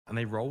and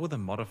they roll with a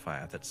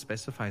modifier that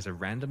specifies a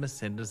random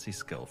ascendancy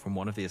skill from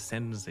one of the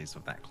ascendancies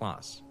of that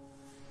class.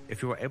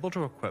 If you are able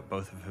to equip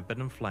both a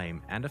Forbidden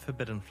Flame and a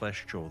Forbidden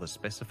Flesh jewel that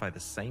specify the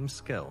same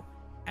skill,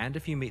 and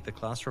if you meet the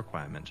class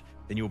requirement,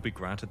 then you will be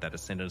granted that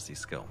ascendancy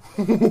skill.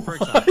 For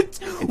example,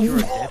 if you're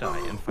a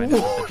Deadeye and find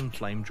a Forbidden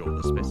Flame jewel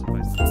that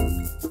specifies...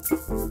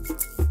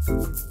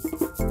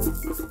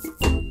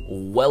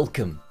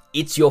 Welcome!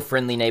 It's your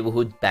friendly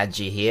neighborhood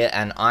Badger here,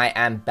 and I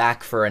am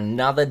back for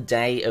another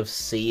day of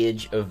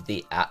Siege of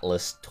the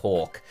Atlas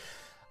talk.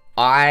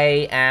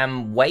 I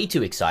am way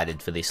too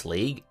excited for this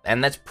league,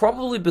 and that's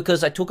probably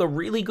because I took a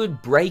really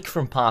good break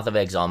from Path of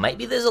Exile.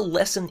 Maybe there's a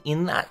lesson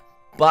in that,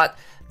 but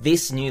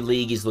this new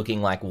league is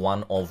looking like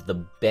one of the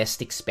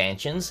best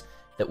expansions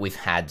that we've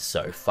had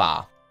so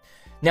far.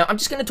 Now, I'm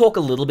just going to talk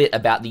a little bit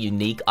about the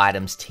unique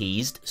items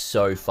teased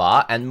so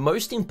far, and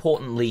most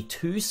importantly,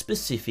 two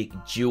specific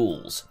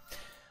jewels.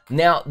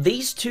 Now,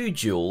 these two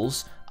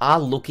jewels are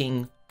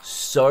looking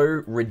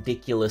so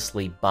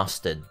ridiculously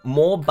busted.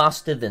 More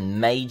busted than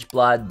Mage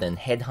Blood, than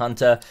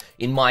Headhunter,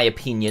 in my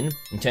opinion,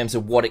 in terms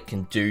of what it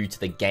can do to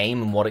the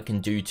game and what it can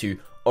do to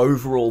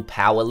overall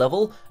power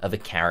level of a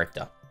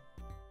character.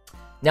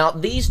 Now,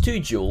 these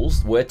two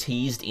jewels were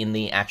teased in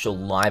the actual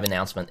live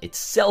announcement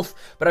itself,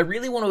 but I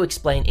really want to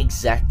explain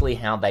exactly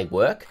how they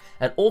work,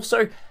 and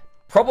also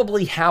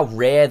probably how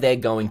rare they're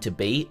going to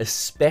be,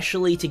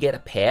 especially to get a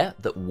pair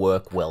that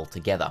work well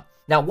together.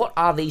 Now, what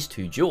are these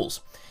two jewels?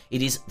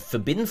 It is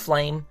Forbidden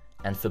Flame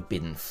and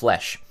Forbidden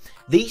Flesh.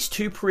 These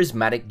two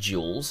prismatic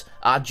jewels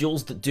are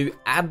jewels that do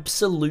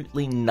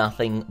absolutely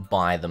nothing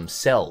by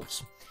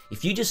themselves.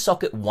 If you just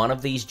socket one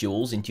of these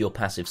jewels into your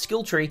passive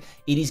skill tree,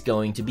 it is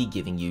going to be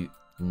giving you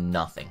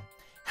nothing.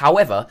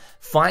 However,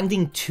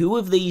 finding two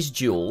of these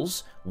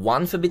jewels,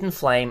 one Forbidden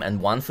Flame and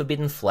one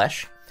Forbidden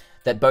Flesh,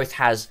 that both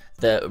has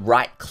the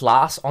right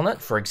class on it,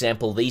 for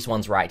example, these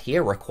ones right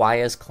here,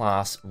 requires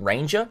class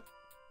Ranger,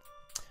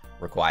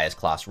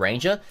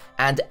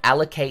 and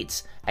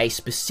allocates a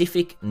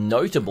specific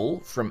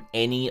notable from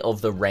any of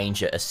the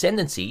Ranger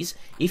ascendancies.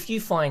 If you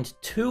find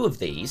two of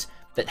these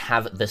that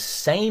have the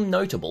same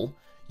notable,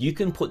 you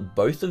can put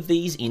both of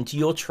these into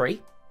your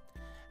tree,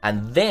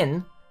 and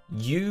then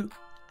you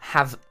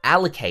have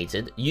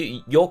allocated,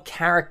 your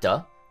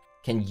character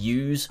can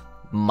use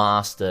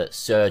Master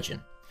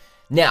Surgeon.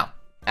 Now,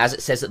 as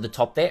it says at the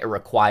top there, it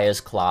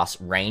requires class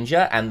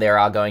Ranger, and there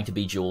are going to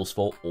be jewels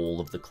for all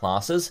of the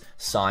classes,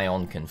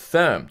 Scion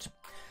confirmed.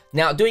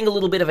 Now, doing a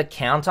little bit of a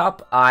count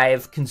up,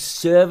 I've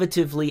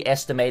conservatively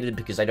estimated,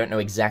 because I don't know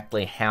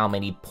exactly how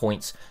many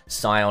points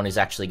Scion is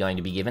actually going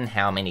to be given,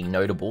 how many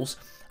notables,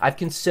 I've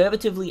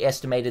conservatively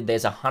estimated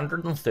there's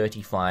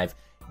 135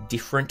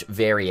 different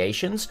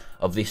variations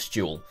of this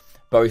jewel,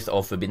 both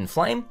of Forbidden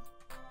Flame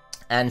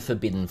and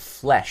Forbidden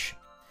Flesh.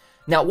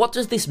 Now, what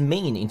does this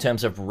mean in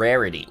terms of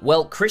rarity?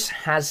 Well, Chris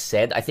has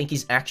said, I think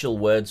his actual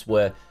words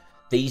were,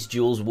 these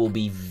jewels will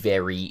be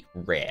very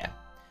rare.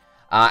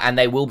 And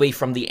they will be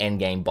from the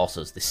endgame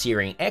bosses, the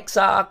Searing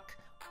Exarch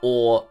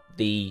or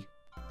the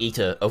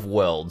Eater of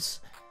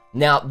Worlds.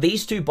 Now,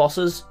 these two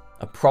bosses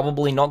are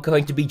probably not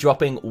going to be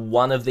dropping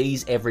one of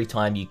these every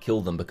time you kill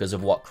them because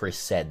of what Chris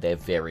said, they're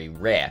very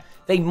rare.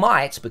 They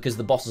might, because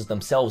the bosses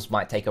themselves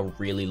might take a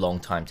really long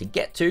time to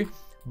get to,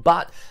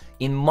 but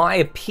in my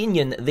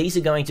opinion, these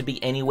are going to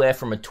be anywhere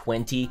from a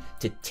 20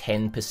 to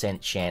 10%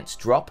 chance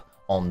drop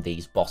on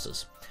these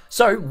bosses.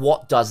 So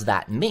what does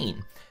that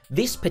mean?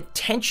 This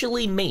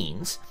potentially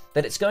means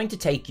that it's going to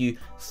take you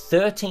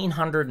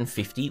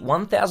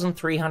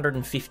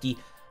 1,350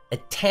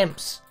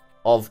 attempts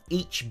of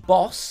each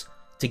boss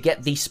to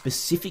get the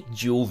specific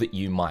jewel that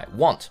you might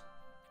want,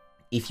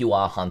 if you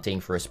are hunting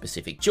for a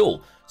specific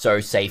jewel. So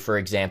say, for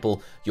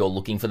example, you're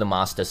looking for the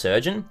Master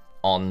Surgeon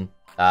on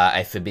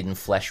a Forbidden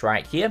Flesh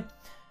right here,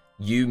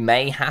 you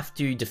may have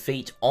to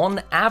defeat,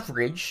 on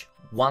average,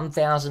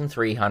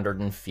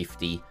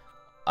 1,350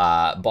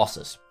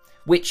 bosses,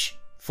 which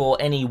for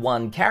any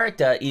one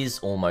character is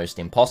almost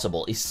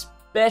impossible,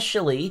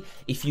 especially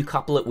if you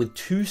couple it with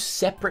two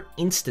separate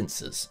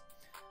instances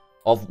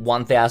of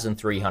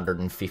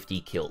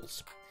 1,350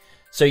 kills.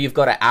 So you've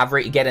got to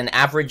get an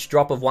average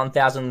drop of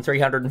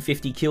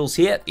 1,350 kills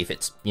here, if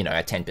it's, a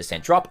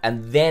 10% drop,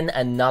 and then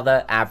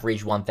another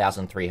average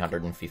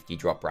 1,350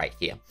 drop right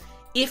here.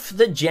 If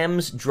the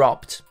gems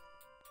dropped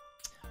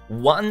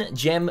one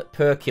gem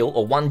per kill,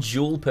 or one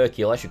jewel per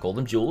kill, I should call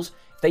them jewels,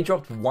 if they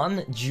dropped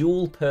one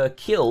jewel per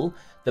kill,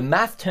 the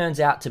math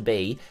turns out to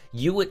be,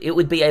 it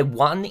would be a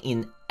 1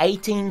 in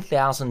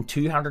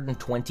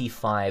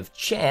 18,225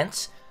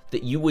 chance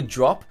that you would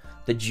drop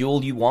the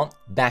jewel you want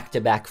back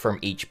to back from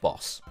each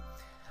boss.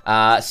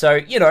 So,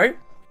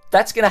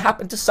 that's going to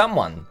happen to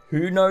someone.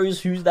 Who knows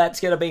who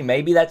that's going to be?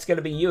 Maybe that's going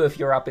to be you if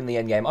you're up in the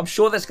end game. I'm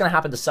sure that's going to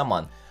happen to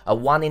someone. A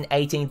 1 in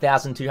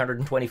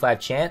 18,225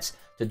 chance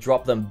to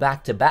drop them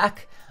back to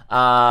back.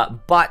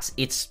 But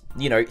it's,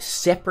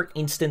 separate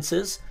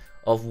instances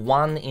of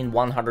 1 in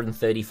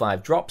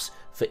 135 drops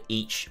for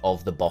each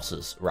of the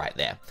bosses right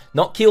there.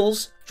 Not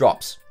kills,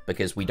 drops,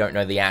 because we don't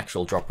know the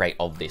actual drop rate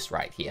of this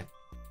right here.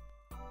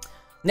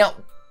 Now,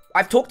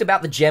 I've talked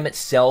about the gem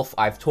itself,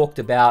 I've talked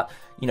about,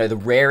 you know, the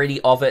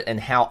rarity of it and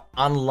how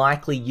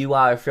unlikely you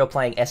are if you're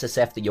playing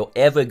SSF that you're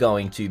ever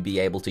going to be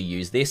able to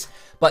use this.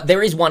 But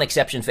there is one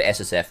exception for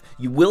SSF.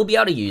 You will be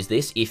able to use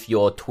this if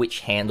your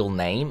Twitch handle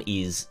name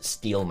is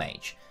Steel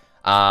Mage.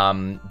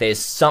 There's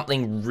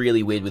something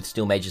really weird with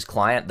Steel Mage's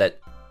client that,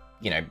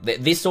 you know,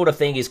 this sort of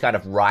thing is kind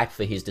of ripe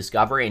for his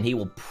discovery, and he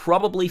will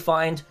probably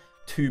find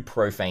 2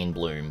 Profane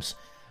Blooms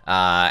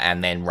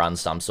and then run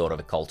some sort of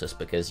occultist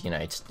because, you know,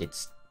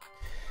 it's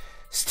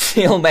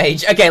Steel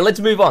Mage. Okay, let's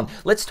move on.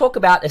 Let's talk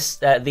about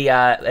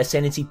the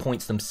Ascendancy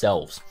points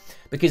themselves,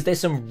 because there's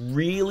some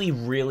really,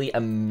 really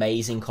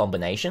amazing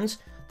combinations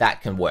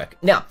that can work.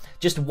 Now,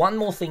 just one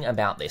more thing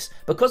about this.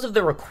 Because of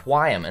the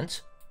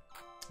requirement,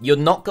 you're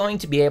not going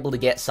to be able to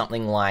get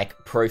something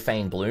like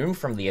Profane Bloom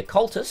from the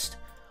Occultist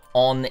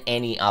on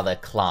any other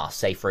class.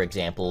 Say, for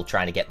example,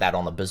 trying to get that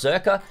on the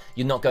Berserker,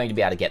 you're not going to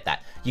be able to get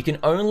that. You can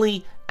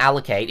only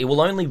allocate, it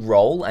will only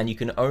roll, and you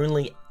can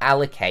only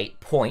allocate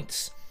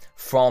points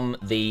from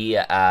the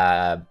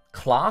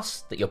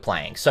class that you're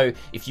playing. So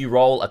if you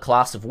roll a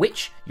class of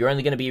Witch, you're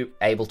only going to be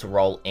able to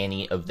roll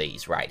any of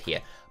these right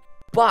here.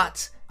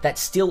 But that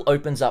still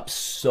opens up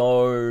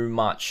so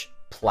much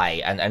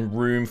play and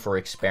room for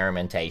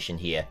experimentation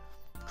here,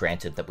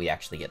 granted that we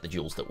actually get the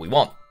jewels that we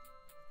want.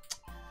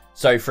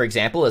 So, for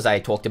example, as I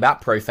talked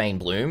about, Profane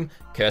Bloom,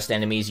 cursed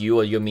enemies you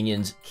or your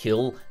minions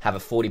kill have a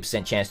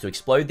 40% chance to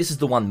explode. This is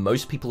the one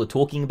most people are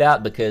talking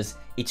about because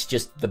it's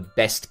just the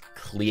best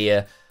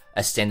clear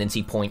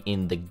ascendancy point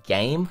in the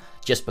game,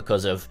 just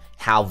because of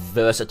how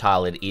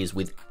versatile it is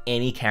with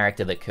any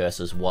character that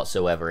curses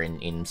whatsoever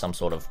in some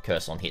sort of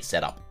curse on hit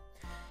setup.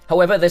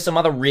 However, there's some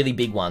other really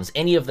big ones.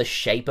 Any of the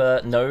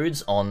Shaper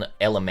nodes on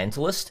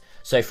Elementalist,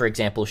 so for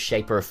example,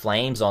 Shaper of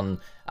Flames on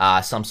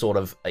some sort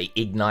of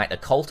Ignite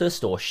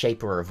Occultist, or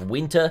Shaper of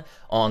Winter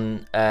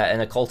on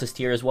an Occultist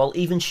here as well.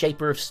 Even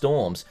Shaper of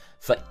Storms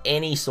for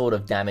any sort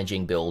of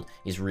damaging build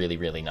is really,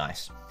 really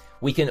nice.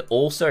 We can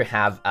also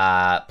have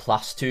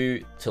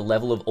 +2 to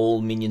level of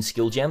all minion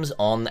skill gems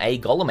on a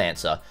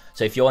Golemancer.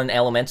 So if you're an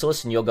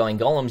Elementalist and you're going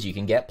Golems, you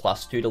can get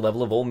 +2 to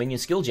level of all minion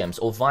skill gems.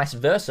 Or vice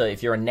versa,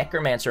 if you're a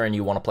Necromancer and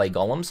you want to play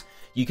Golems,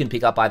 you can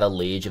pick up either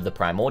Liege of the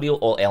Primordial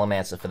or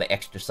Elemancer for the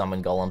extra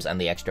summon Golems and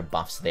the extra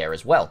buffs there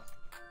as well.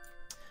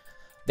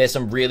 There's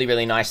some really,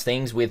 really nice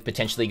things with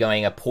potentially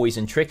going a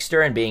Poison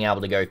Trickster and being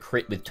able to go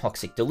crit with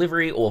Toxic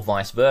Delivery, or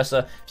vice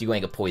versa, if you're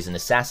going a Poison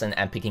Assassin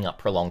and picking up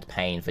Prolonged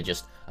Pain for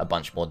just a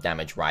bunch more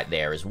damage right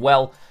there as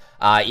well.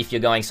 If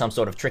you're going some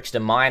sort of Trickster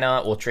Miner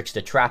or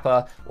Trickster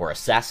Trapper or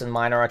Assassin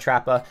Miner or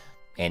Trapper,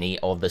 any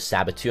of the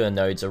Saboteur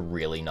nodes are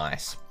really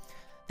nice.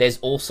 There's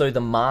also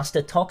the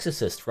Master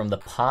Toxicist from the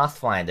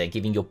Pathfinder,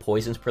 giving your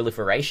Poison's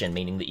Proliferation,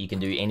 meaning that you can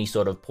do any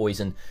sort of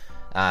Poison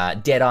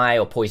Deadeye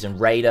or Poison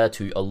Raider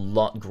to a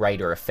lot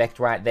greater effect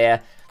right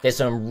there. There's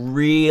some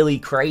really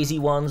crazy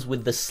ones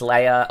with the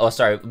Slayer,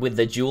 with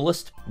the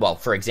Duelist. Well,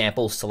 for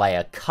example,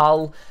 Slayer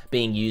Cull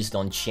being used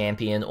on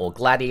Champion or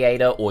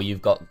Gladiator, or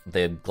you've got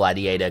the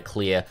Gladiator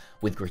clear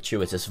with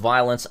Gratuitous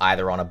Violence,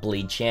 either on a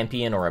Bleed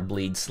Champion or a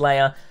Bleed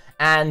Slayer.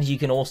 And you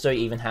can also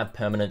even have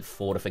Permanent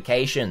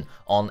Fortification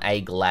on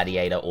a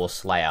Gladiator or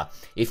Slayer.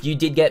 If you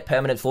did get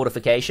Permanent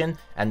Fortification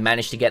and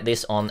managed to get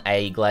this on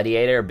a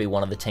Gladiator, it'd be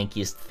one of the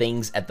tankiest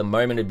things at the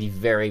moment. It'd be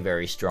very,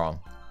 very strong.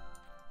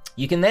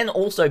 You can then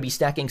also be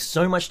stacking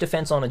so much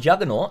defense on a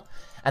Juggernaut,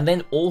 and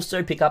then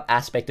also pick up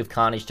Aspect of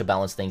Carnage to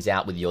balance things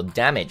out with your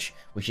damage,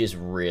 which is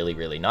really,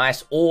 really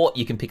nice. Or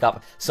you can pick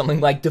up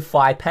something like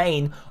Defy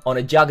Pain on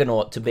a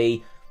Juggernaut to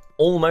be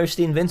almost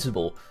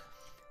invincible.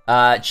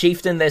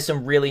 Chieftain, there's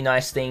some really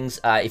nice things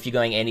if you're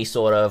going any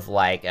sort of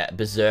like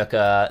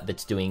Berserker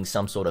that's doing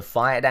some sort of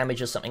fire damage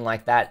or something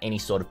like that, any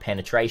sort of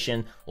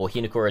penetration, or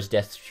Hinakora's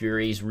Death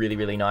Fury is really,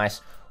 really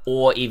nice.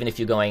 Or even if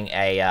you're going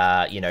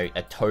a, you know,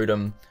 a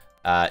Totem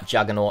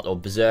Juggernaut or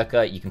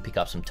Berserker, you can pick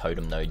up some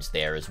Totem nodes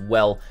there as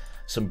well.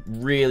 Some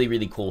really,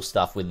 really cool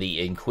stuff with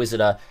the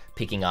Inquisitor,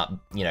 picking up,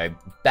 you know,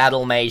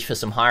 Battle Mage for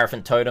some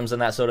Hierophant Totems and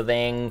that sort of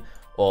thing.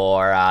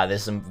 Or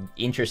there's some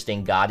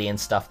interesting Guardian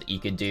stuff that you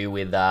could do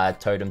with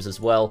totems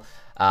as well.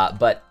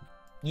 But,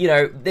 you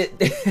know,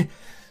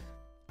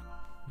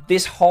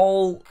 this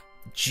whole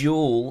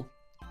jewel,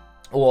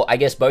 or I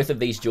guess both of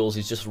these jewels,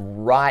 is just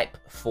ripe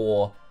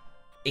for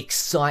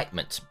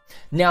excitement.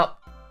 Now,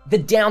 the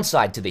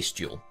downside to this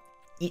jewel,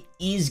 it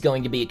is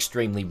going to be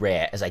extremely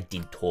rare, as I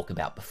did talk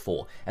about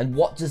before. And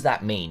what does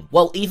that mean?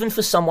 Well, even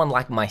for someone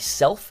like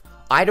myself,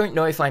 I don't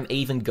know if I'm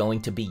even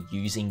going to be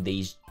using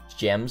these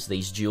gems,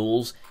 these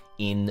jewels,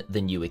 in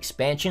the new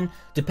expansion.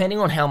 Depending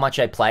on how much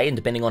I play and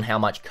depending on how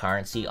much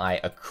currency I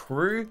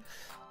accrue,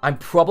 I'm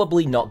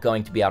probably not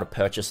going to be able to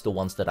purchase the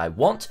ones that I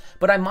want,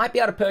 but I might be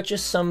able to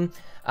purchase some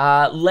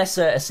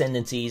lesser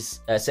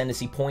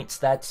ascendancy points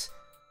that,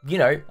 you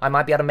know, I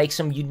might be able to make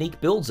some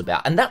unique builds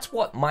about. And that's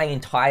what my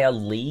entire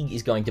league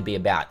is going to be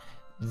about.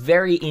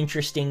 Very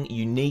interesting,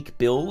 unique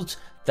builds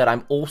that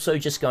I'm also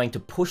just going to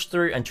push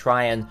through and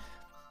try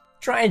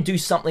and do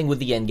something with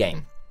the end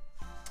game.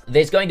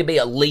 There's going to be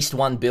at least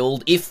one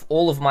build. If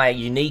all of my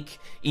unique,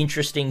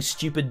 interesting,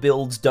 stupid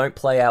builds don't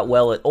play out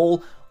well at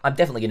all, I'm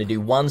definitely going to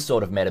do one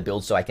sort of meta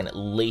build so I can at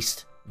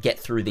least get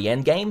through the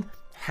end game.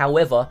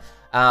 However,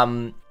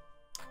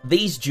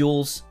 these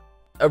duels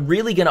are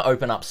really going to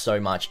open up so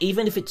much,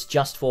 even if it's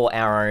just for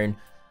our own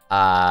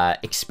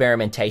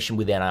experimentation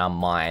within our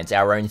minds,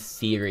 our own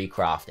theory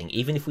crafting.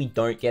 Even if we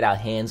don't get our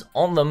hands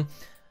on them,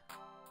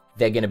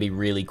 they're going to be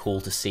really cool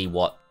to see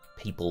what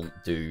people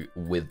do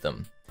with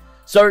them.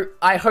 So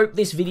I hope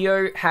this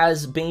video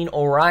has been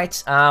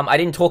alright. I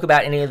didn't talk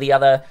about any of the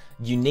other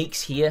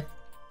uniques here,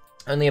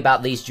 only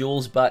about these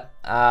duels, but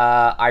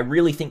I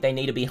really think they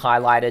need to be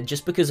highlighted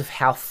just because of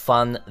how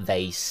fun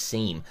they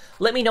seem.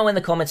 Let me know in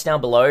the comments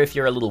down below if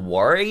you're a little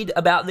worried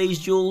about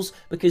these duels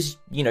because,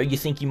 you know, you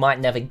think you might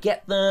never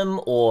get them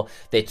or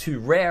they're too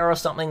rare or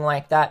something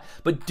like that.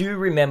 But do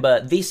remember,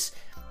 this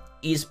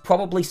is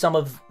probably some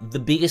of the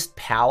biggest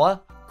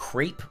power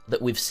creep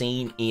that we've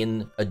seen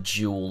in a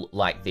duel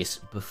like this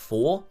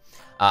before,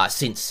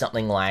 since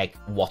something like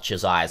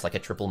Watcher's Eyes, like a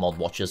triple mod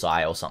Watcher's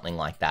Eye or something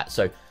like that.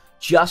 So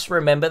just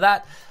remember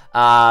that,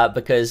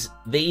 because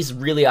these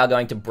really are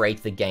going to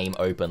break the game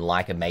open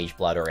like a Mage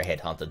Blood or a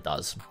Headhunter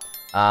does.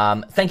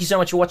 Thank you so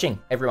much for watching,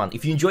 everyone.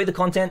 If you enjoyed the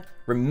content,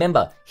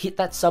 remember, hit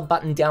that sub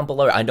button down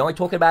below. I know I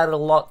talk about it a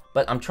lot,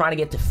 but I'm trying to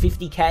get to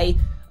 50k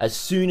as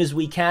soon as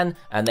we can,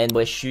 and then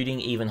we're shooting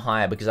even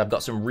higher because I've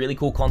got some really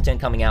cool content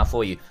coming out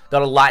for you.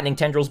 Got a Lightning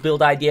Tendrils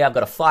build idea, I've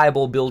got a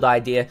Fireball build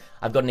idea,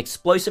 I've got an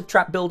Explosive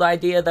Trap build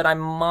idea that I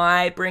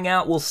might bring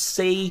out, we'll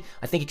see.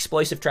 I think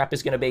Explosive Trap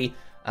is going to be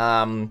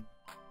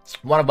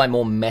one of my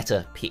more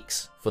meta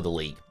picks for the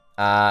league.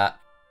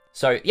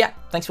 So yeah,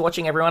 thanks for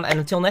watching everyone, and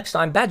until next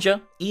time,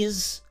 Badger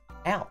is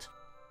out.